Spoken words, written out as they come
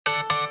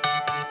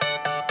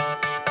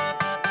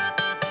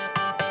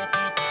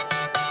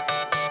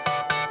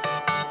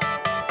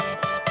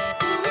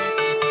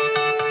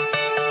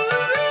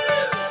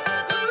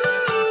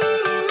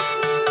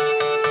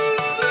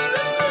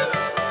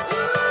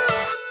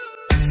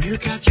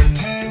Still got your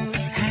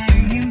pearls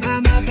hanging by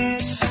my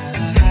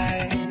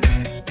bedside.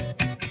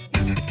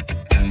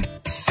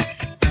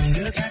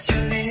 Still got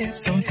your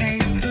lips on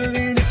paper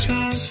in a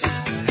trash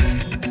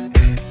bag.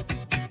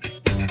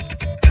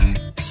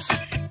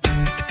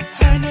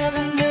 I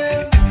never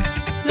knew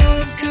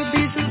love could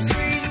be so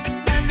sweet.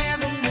 I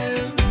never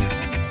knew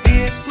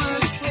it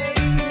would stay.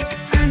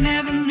 I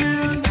never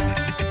knew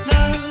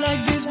love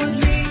like this would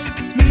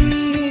leave me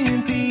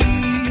in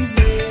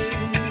pieces.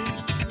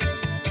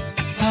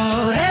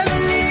 Oh,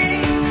 Emily,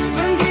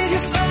 when did you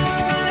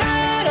fall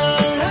out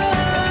of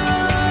love?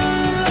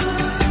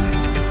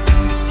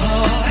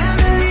 Oh,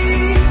 Emily,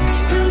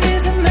 when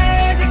did the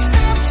magic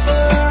stop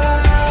for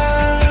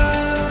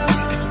us?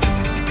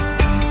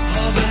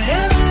 Oh, but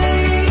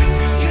Emily,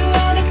 you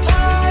are the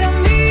part of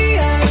me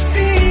I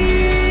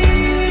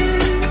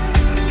feel.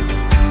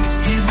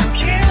 It will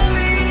kill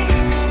me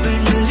when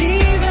you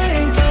leave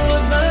and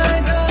close my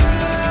door.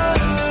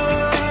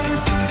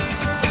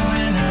 Oh,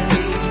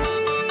 Emily.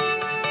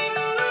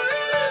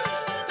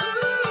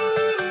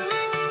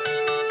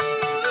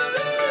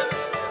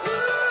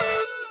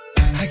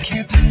 I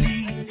can't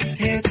believe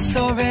it's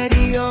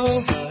already over.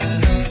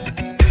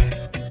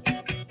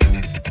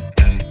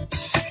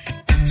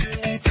 Too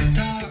late to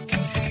talk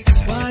and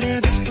fix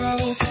whatever's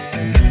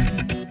broken.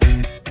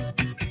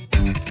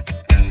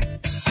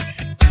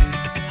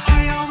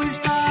 I always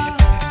thought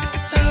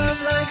love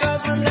like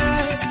ours would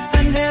last. I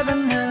never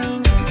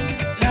knew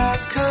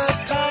love could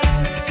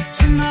pass.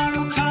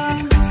 Tomorrow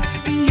comes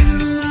and you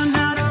are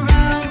not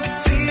around.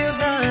 Feels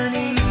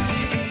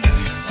uneasy.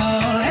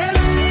 Oh,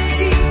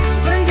 Emily,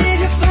 when did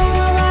you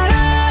fall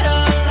out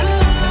of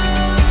love?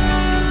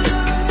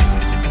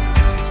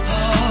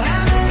 Oh,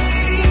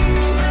 Emily,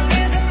 when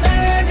did the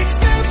magic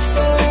stop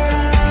for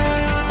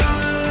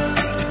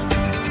us?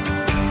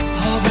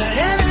 Oh, but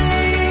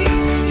Emily,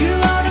 you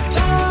are the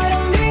part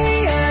of me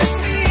I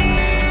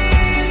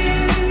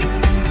feel.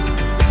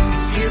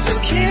 It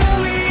will kill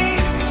me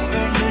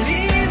when you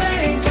leave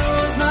and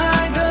close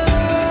my door.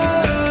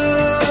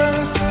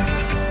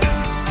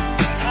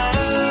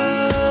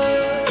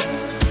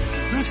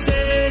 Who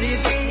said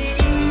it'd be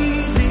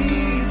easy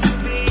to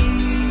be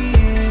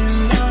in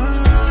love?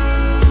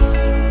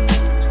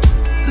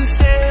 Who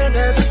said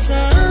that the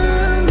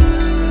sun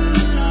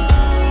would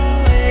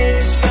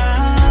always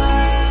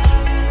shine?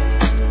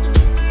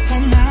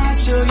 I'm not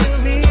sure you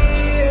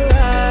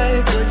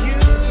realize what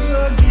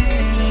you're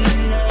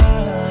giving up.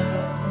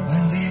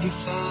 When did you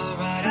fall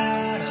right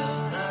out of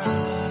love?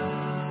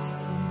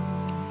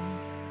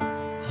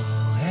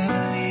 Oh,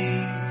 Emily,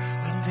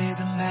 when did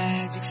the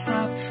magic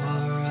stop for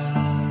us?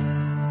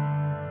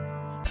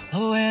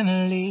 Oh,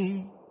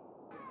 Emily.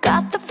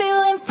 Got the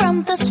feeling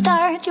from the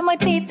start you might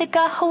be the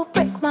guy who'll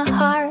break my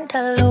heart.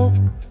 Hello,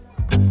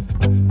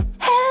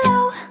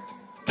 hello.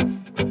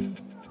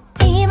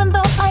 Even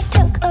though I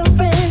took a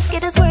risk,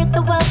 it is worth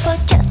the while for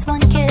just one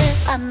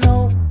kiss. I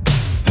know,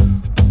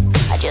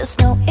 I just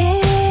know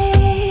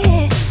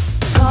it.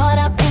 Caught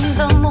up in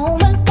the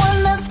moment,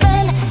 wanna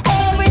spend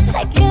every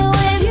second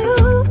with you,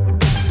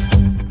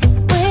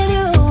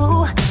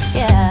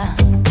 yeah.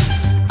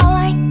 All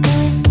I do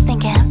is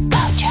thinking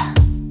about you.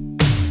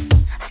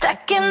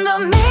 Stuck in the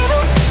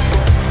middle,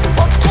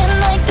 what can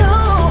I do?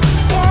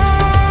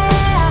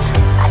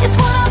 Yeah, I just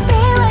wanna be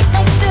right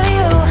next to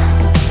you.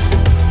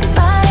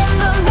 Right in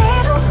the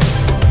middle,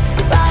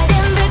 right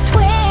in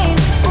between.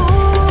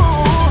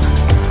 Ooh,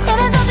 it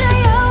is up to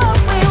you what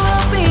we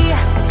will be.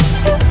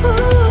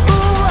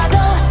 Ooh, I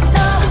don't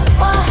know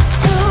what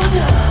to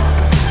do.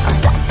 I'm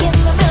stuck in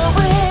the middle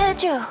with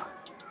you.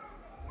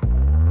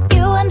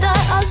 You and I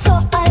are so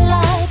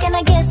alike, and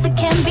I guess it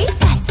can be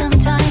bad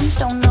sometimes.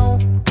 Don't know,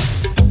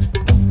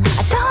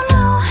 I don't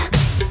know.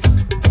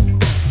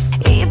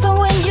 Even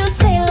when you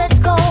say let's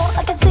go,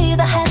 I can see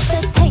the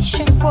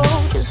hesitation grow.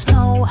 Just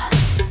know,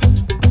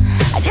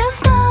 I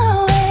just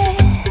know it.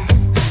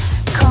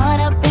 Caught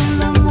up in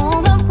the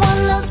moment,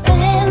 wanna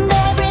spend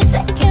every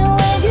second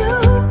with you,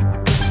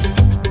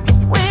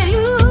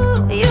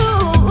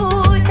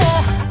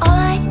 yeah. All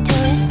I do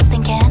is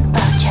thinking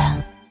about you.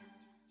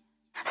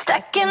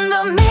 Stuck in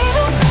the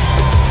middle,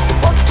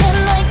 what can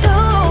I do?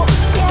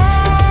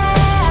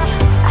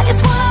 Yeah, I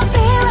just wanna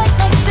be right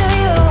next to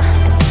you.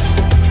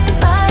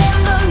 Right in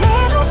the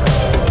middle,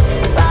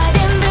 right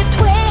in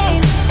between.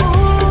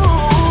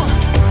 Ooh,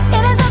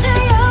 it is up to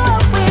you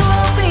what we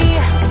will be.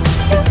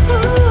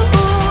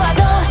 Ooh, I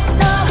don't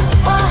know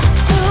what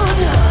to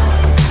do.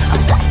 I'm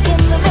stuck in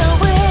the middle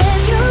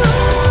with you.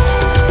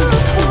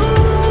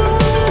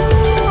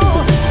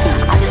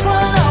 I just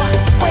wanna know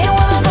where you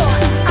wanna go.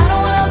 I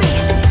don't wanna be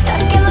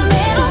stuck in the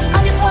middle. I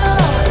just wanna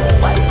know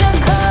what's to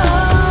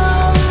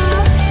come.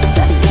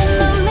 Stuck in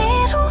the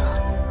middle,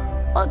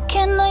 what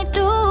can I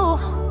do?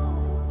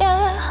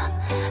 Yeah,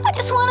 I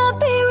just wanna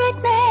be right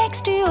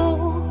next to you,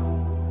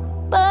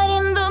 but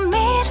in the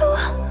middle,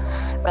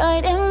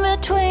 right in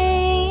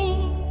between.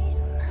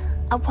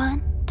 I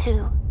want to.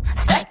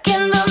 Stuck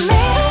in the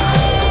middle,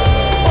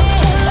 what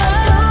can I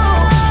do?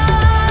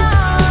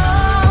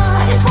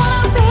 I just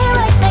wanna be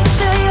right next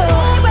to you,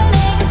 right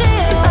next to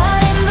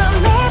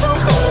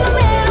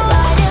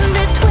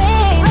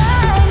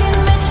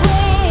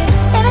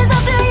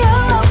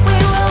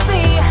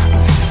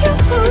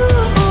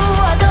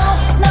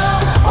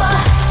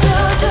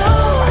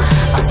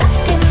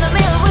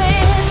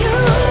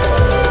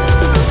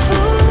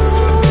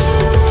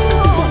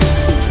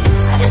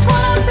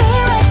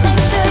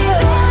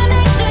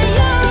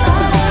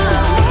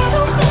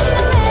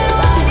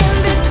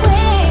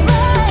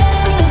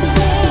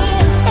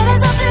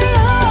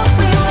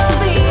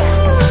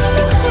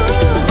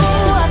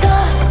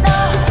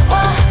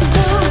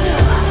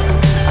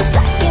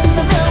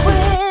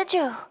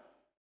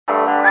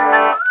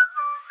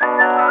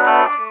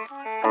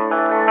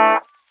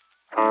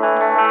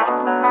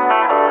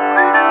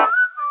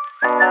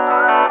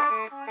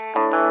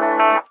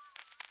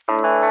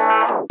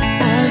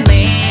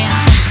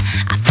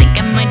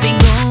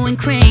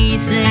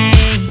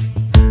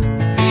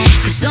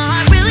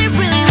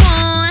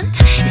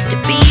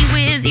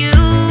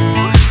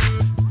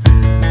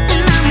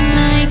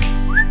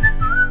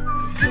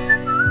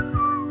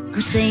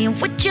I'm saying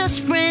we're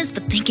just friends,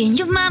 but thinking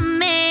you're my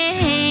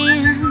man.